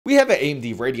We have an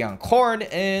AMD Radeon card,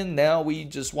 and now we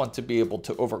just want to be able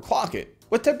to overclock it.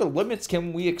 What type of limits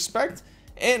can we expect?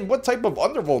 And what type of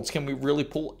undervolts can we really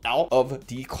pull out of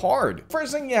the card?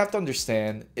 First thing you have to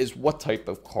understand is what type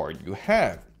of card you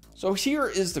have. So here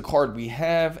is the card we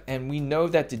have, and we know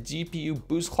that the GPU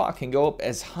boost clock can go up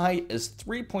as high as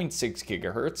 3.6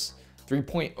 gigahertz,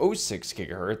 3.06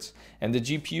 gigahertz, and the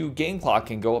GPU gain clock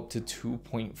can go up to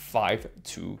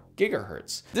 2.52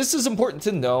 gigahertz. This is important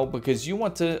to know because you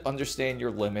want to understand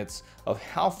your limits of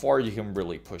how far you can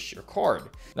really push your card.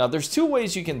 Now, there's two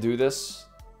ways you can do this.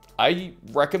 I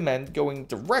recommend going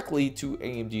directly to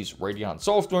AMD's Radeon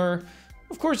software.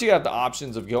 Of course, you have the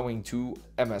options of going to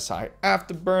MSI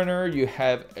Afterburner, you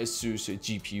have ASUS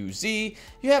GPU-Z,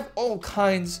 you have all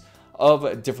kinds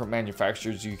of different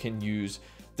manufacturers you can use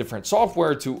different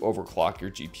software to overclock your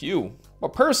GPU.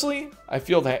 But personally, I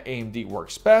feel that AMD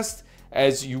works best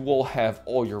as you will have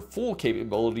all your full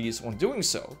capabilities when doing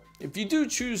so. If you do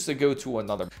choose to go to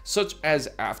another, such as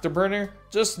Afterburner,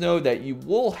 just know that you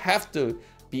will have to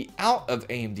be out of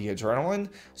AMD Adrenalin,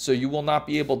 so you will not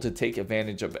be able to take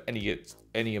advantage of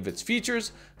any of its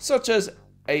features, such as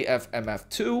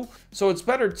AFMF2, so it's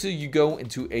better to go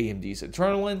into AMD's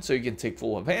Adrenalin so you can take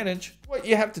full advantage. What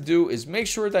you have to do is make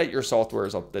sure that your software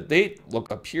is up to date.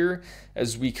 Look up here,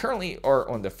 as we currently are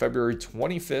on the February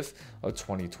 25th of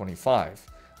 2025.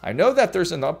 I know that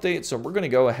there's an update, so we're going to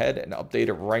go ahead and update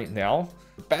it right now.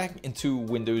 Back into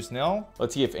Windows now.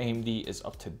 Let's see if AMD is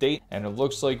up to date, and it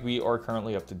looks like we are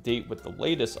currently up to date with the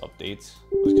latest updates.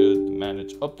 Let's go to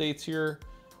manage updates here.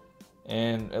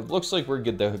 And it looks like we're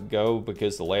good to go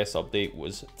because the last update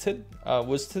was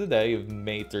today of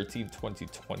May 13th,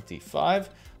 2025.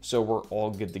 So we're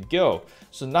all good to go.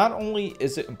 So not only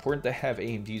is it important to have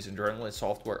AMD's Adrenalin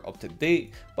software up to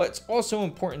date, but it's also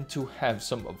important to have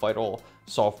some vital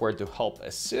software to help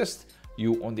assist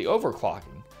you on the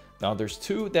overclocking. Now there's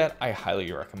two that I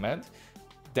highly recommend.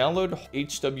 Download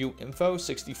HW Info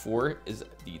 64 is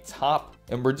the top,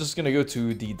 and we're just gonna go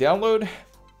to the download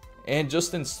and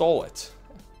just install it.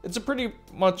 It's a pretty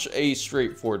much a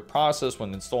straightforward process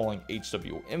when installing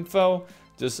HW Info.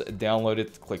 Just download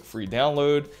it, click free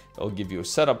download. It'll give you a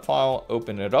setup file,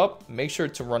 open it up, make sure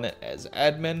to run it as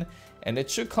admin, and it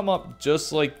should come up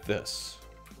just like this.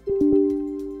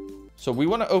 So we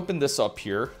want to open this up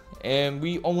here, and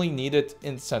we only need it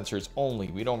in sensors only.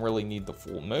 We don't really need the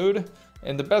full mode.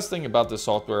 And the best thing about this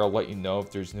software, I'll let you know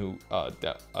if there's new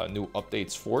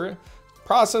updates for it.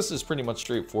 Process is pretty much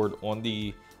straightforward on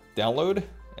the download,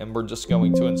 and we're just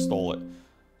going to install it.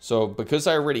 So because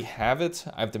I already have it,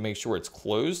 I have to make sure it's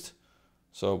closed.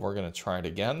 So we're going to try it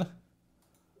again.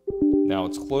 Now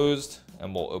it's closed,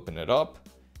 and we'll open it up,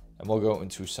 and we'll go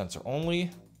into sensor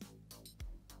only.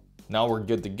 Now we're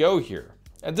good to go here.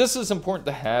 And this is important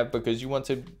to have because you want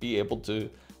to be able to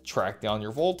track down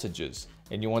your voltages,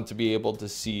 and you want to be able to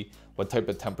see what type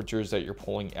of temperatures that you're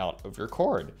pulling out of your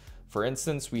card. For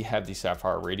instance, we have the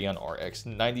Sapphire Radeon RX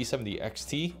 9070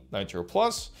 XT Nitro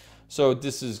Plus. So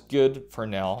this is good for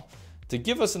now to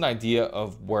give us an idea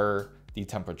of where the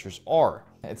temperatures are.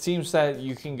 It seems that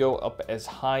you can go up as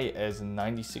high as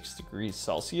 96 degrees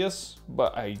Celsius,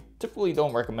 but I typically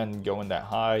don't recommend going that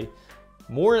high.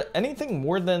 Anything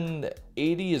more than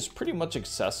 80 is pretty much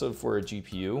excessive for a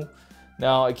GPU.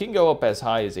 Now it can go up as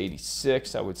high as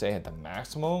 86, I would say at the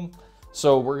maximum.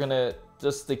 So we're gonna,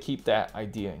 just to keep that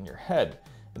idea in your head.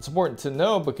 It's important to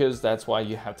know because that's why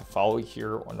you have to follow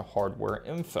here on the hardware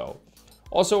info.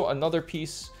 Also, another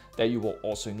piece that you will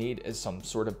also need is some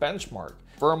sort of benchmark.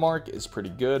 Vermark is pretty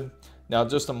good. Now,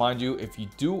 just to mind you, if you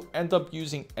do end up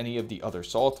using any of the other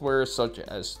software, such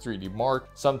as 3D Mark,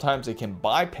 sometimes it can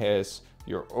bypass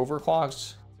your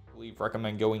overclocks. I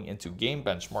recommend going into game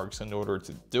benchmarks in order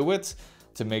to do it,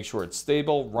 to make sure it's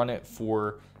stable. Run it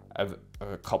for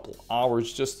a couple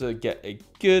hours just to get a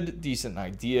good, decent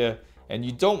idea. And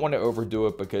you don't want to overdo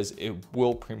it because it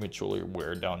will prematurely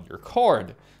wear down your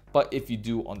card. But if you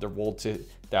do undervolt it,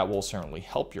 that will certainly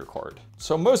help your card.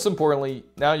 So most importantly,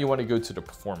 now you want to go to the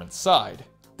performance side.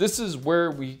 This is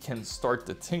where we can start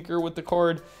to tinker with the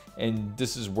card, and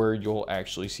this is where you'll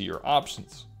actually see your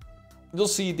options. You'll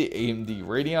see the AMD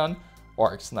Radeon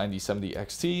RX 9070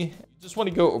 XT. You just want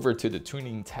to go over to the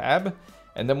tuning tab,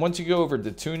 and then once you go over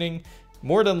to tuning,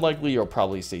 more than likely you'll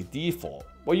probably say default.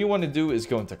 What you want to do is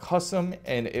go into custom,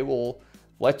 and it will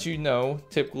let you know,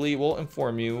 typically it will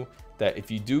inform you that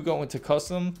if you do go into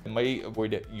custom, it might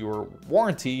avoid your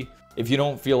warranty. If you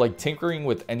don't feel like tinkering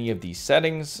with any of these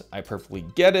settings, I perfectly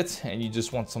get it, and you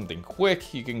just want something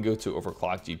quick, you can go to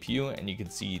overclock GPU and you can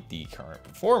see the current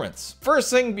performance. First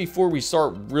thing, before we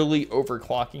start really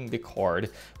overclocking the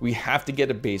card, we have to get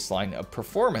a baseline of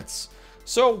performance.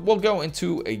 So we'll go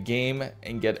into a game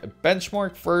and get a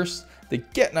benchmark first to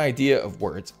get an idea of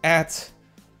where it's at.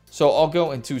 So I'll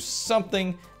go into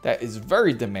something that is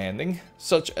very demanding,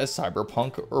 such as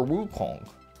Cyberpunk or Wukong.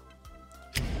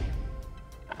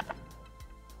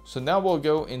 So now we'll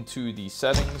go into the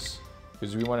settings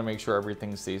because we want to make sure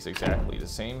everything stays exactly the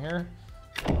same here.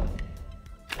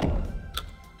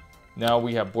 Now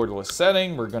we have borderless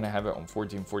setting. We're going to have it on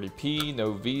 1440p,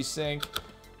 no VSync.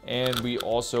 And we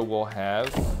also will have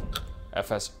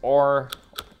FSR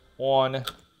on,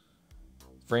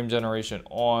 frame generation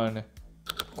on.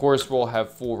 Of course, we'll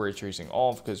have full ray tracing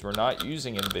off because we're not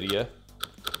using NVIDIA.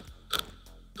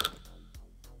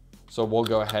 So we'll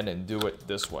go ahead and do it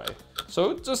this way.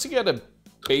 So just to get a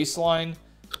baseline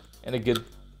and a good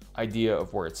idea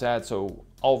of where it's at. So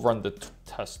I'll run the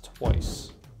test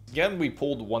twice. Again, we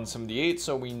pulled 178,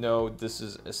 so we know this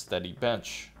is a steady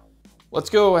bench. Let's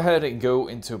go ahead and go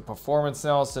into performance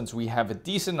now since we have a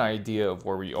decent idea of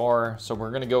where we are. So we're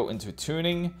going to go into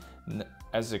tuning.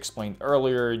 As explained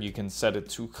earlier, you can set it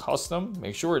to custom.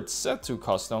 Make sure it's set to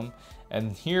custom.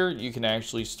 And here you can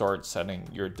actually start setting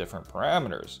your different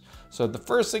parameters. So the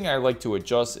first thing I like to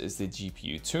adjust is the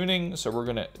GPU tuning. So we're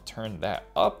going to turn that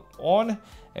up on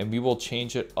and we will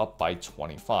change it up by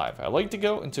 25. I like to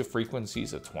go into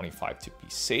frequencies of 25 to be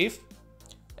safe.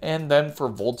 And then for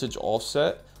voltage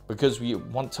offset, because we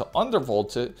want to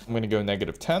undervolt it, I'm going to go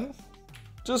 -10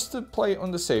 just to play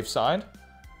on the safe side.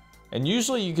 And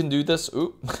usually you can do this.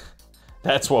 Oop,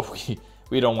 that's what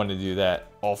we don't want to do that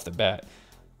off the bat,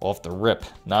 off the rip.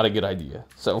 Not a good idea.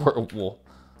 So we'll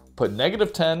put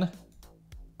 -10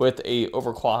 with a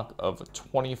overclock of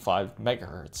 25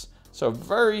 megahertz. So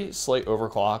very slight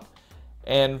overclock.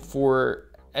 And for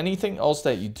anything else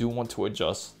that you do want to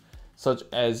adjust, such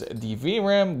as the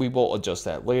VRAM, we will adjust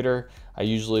that later. I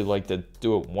usually like to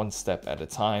do it one step at a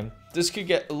time. This could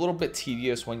get a little bit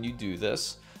tedious when you do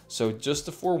this. So just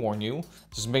to forewarn you,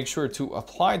 just make sure to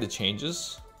apply the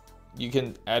changes. You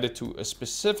can add it to a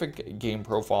specific game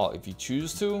profile if you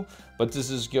choose to, but this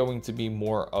is going to be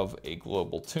more of a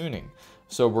global tuning.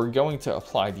 So we're going to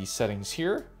apply these settings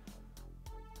here.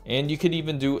 And you can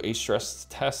even do a stress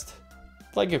test,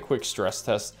 like a quick stress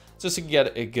test, just to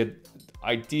get a good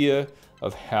idea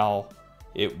of how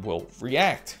it will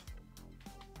react.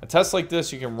 A test like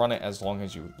this, you can run it as long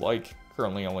as you would like.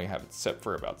 Currently only have it set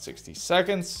for about 60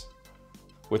 seconds.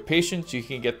 With patience, you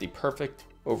can get the perfect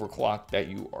overclock that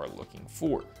you are looking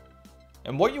for.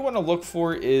 And what you want to look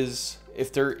for is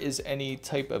if there is any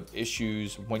type of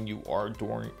issues when you are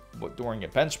during a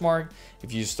benchmark.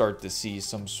 If you start to see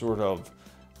some sort of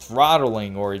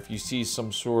throttling or if you see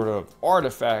some sort of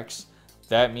artifacts,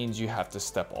 that means you have to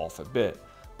step off a bit.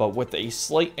 But with a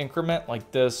slight increment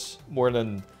like this, more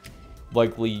than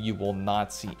likely you will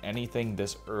not see anything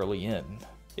this early in.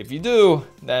 If you do,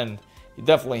 then you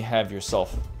definitely have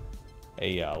yourself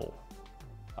a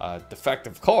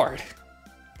defective card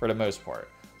for the most part.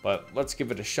 But let's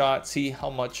give it a shot, see how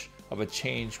much of a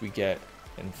change we get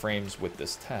in frames with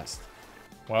this test.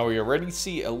 While we already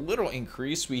see a little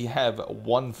increase, we have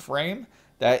 1 frame.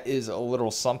 That is a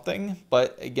little something,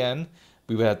 but again,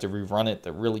 we would have to rerun it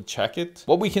to really check it.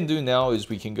 What we can do now is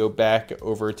we can go back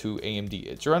over to AMD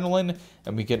Adrenalin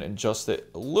and we can adjust it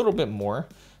a little bit more.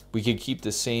 We can keep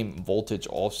the same voltage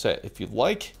offset if you'd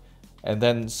like, and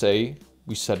then say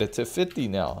we set it to 50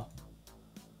 now.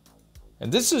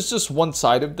 And this is just one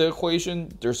side of the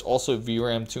equation. There's also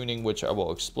VRAM tuning, which I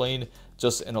will explain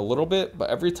just in a little bit, but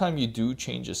every time you do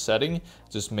change a setting,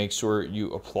 just make sure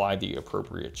you apply the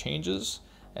appropriate changes.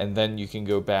 And then you can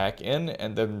go back in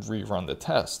and then rerun the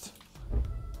test.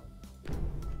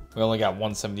 We only got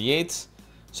 178.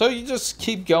 So you just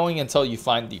keep going until you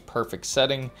find the perfect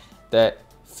setting that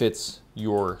fits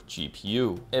your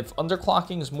GPU. If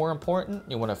underclocking is more important,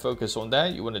 you want to focus on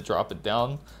that. You want to drop it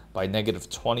down by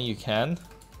 -20, you can.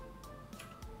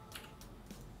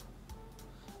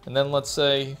 And then let's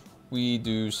say we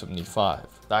do 75.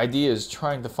 The idea is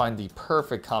trying to find the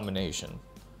perfect combination.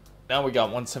 Now we got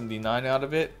 179 out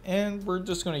of it, and we're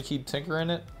just going to keep tinkering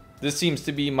it. This seems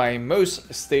to be my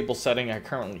most stable setting I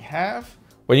currently have.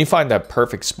 When you find that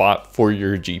perfect spot for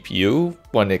your GPU,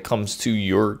 when it comes to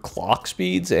your clock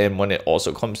speeds and when it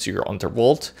also comes to your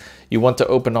undervolt, you want to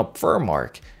open up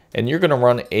FirmArk, and you're going to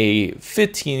run a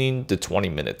 15 to 20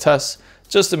 minute test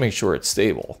just to make sure it's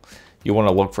stable. You want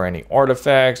to look for any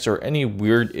artifacts or any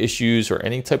weird issues or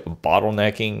any type of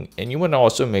bottlenecking, and you want to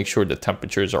also make sure the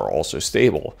temperatures are also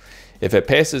stable. If it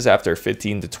passes after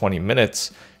 15 to 20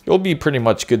 minutes, you'll be pretty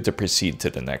much good to proceed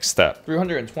to the next step.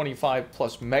 325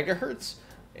 plus megahertz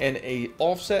and a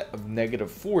offset of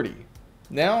 -40.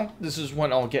 Now, this is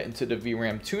when I'll get into the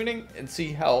VRAM tuning and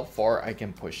see how far I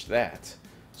can push that.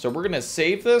 So we're going to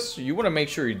save this. You want to make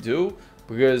sure you do,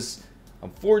 because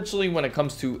unfortunately, when it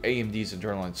comes to AMD's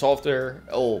internal software,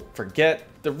 it'll forget.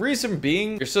 The reason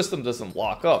being, your system doesn't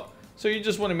lock up. So you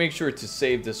just want to make sure to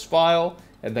save this file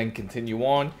and then continue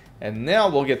on. And now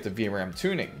we'll get to VRAM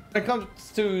tuning. When it comes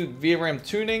to VRAM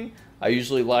tuning, I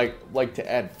usually like to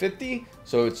add 50.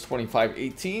 So it's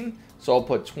 2518. So I'll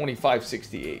put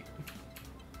 2568.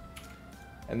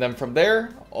 And then from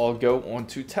there, I'll go on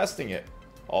to testing it.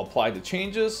 I'll apply the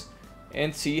changes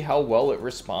and see how well it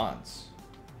responds.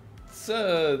 It's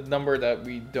a number that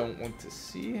we don't want to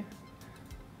see.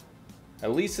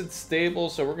 At least it's stable,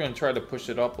 so we're going to try to push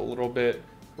it up a little bit.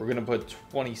 We're going to put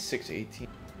 2618.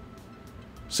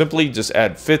 Simply just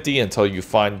add 50 until you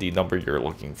find the number you're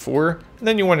looking for. And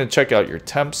then you want to check out your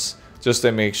temps just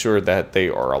to make sure that they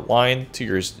are aligned to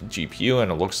your GPU,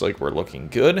 and it looks like we're looking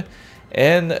good.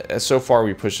 And so far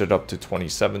we pushed it up to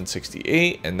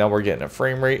 2768, and now we're getting a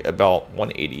frame rate about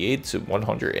 188 to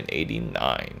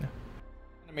 189.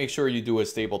 Make sure you do a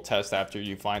stable test after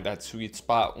you find that sweet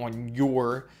spot on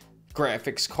your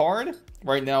graphics card.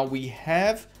 Right now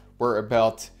we're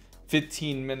about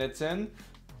 15 minutes in,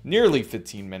 nearly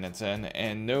 15 minutes in,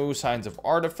 and no signs of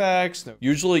artifacts.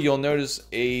 Usually you'll notice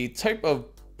a type of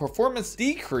performance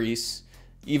decrease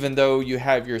even though you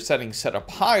have your settings set up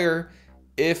higher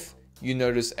if you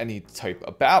notice any type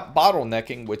of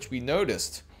bottlenecking, which we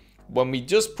noticed when we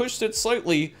just pushed it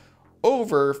slightly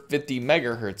over 50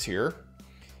 megahertz here.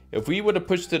 If we would have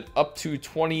pushed it up to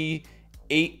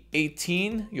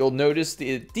 2818, you'll notice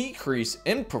the decrease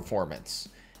in performance.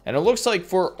 And it looks like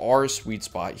for our sweet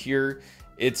spot here,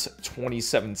 it's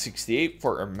 2768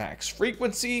 for our max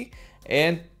frequency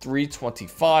and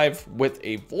 325 with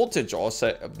a voltage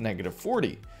offset of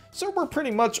 -40. So we're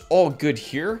pretty much all good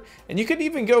here. And you could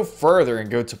even go further and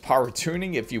go to power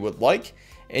tuning if you would like,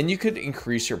 and you could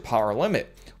increase your power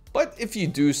limit. But if you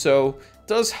do so, it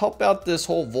does help out this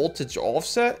whole voltage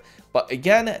offset. But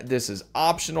again, this is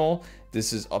optional.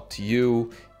 This is up to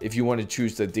you. If you want to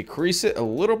choose to decrease it a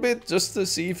little bit just to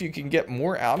see if you can get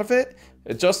more out of it,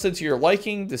 adjust it to your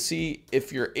liking to see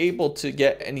if you're able to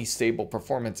get any stable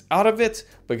performance out of it,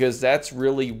 because that's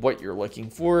really what you're looking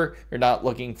for. You're not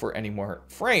looking for any more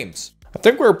frames. I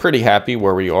think we're pretty happy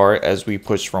where we are as we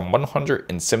push from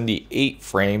 178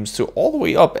 frames to all the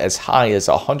way up as high as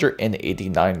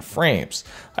 189 frames.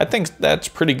 I think that's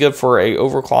pretty good for a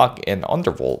overclock and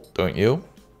undervolt, don't you?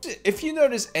 If you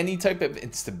notice any type of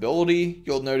instability,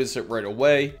 you'll notice it right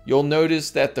away. You'll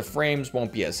notice that the frames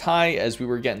won't be as high, as we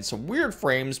were getting some weird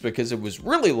frames because it was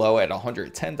really low at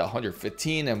 110 to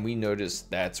 115, and we noticed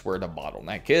that's where the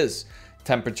bottleneck is.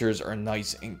 Temperatures are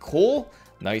nice and cool,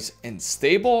 nice and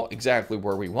stable, exactly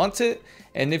where we want it.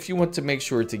 And if you want to make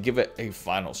sure to give it a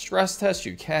final stress test,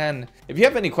 you can. If you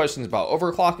have any questions about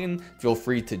overclocking, feel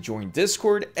free to join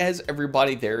Discord, as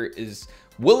everybody there is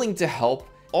willing to help.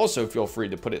 Also, feel free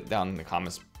to put it down in the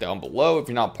comments down below. If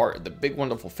you're not part of the big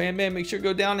wonderful fan band, make sure to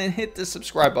go down and hit the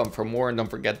subscribe button for more, and don't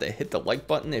forget to hit the like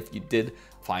button if you did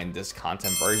find this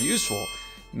content very useful.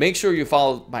 Make sure you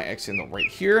follow my X channel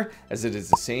right here, as it is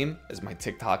the same as my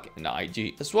TikTok and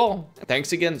IG as well.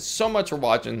 Thanks again so much for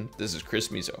watching. This is Chris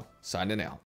Mizo signing out.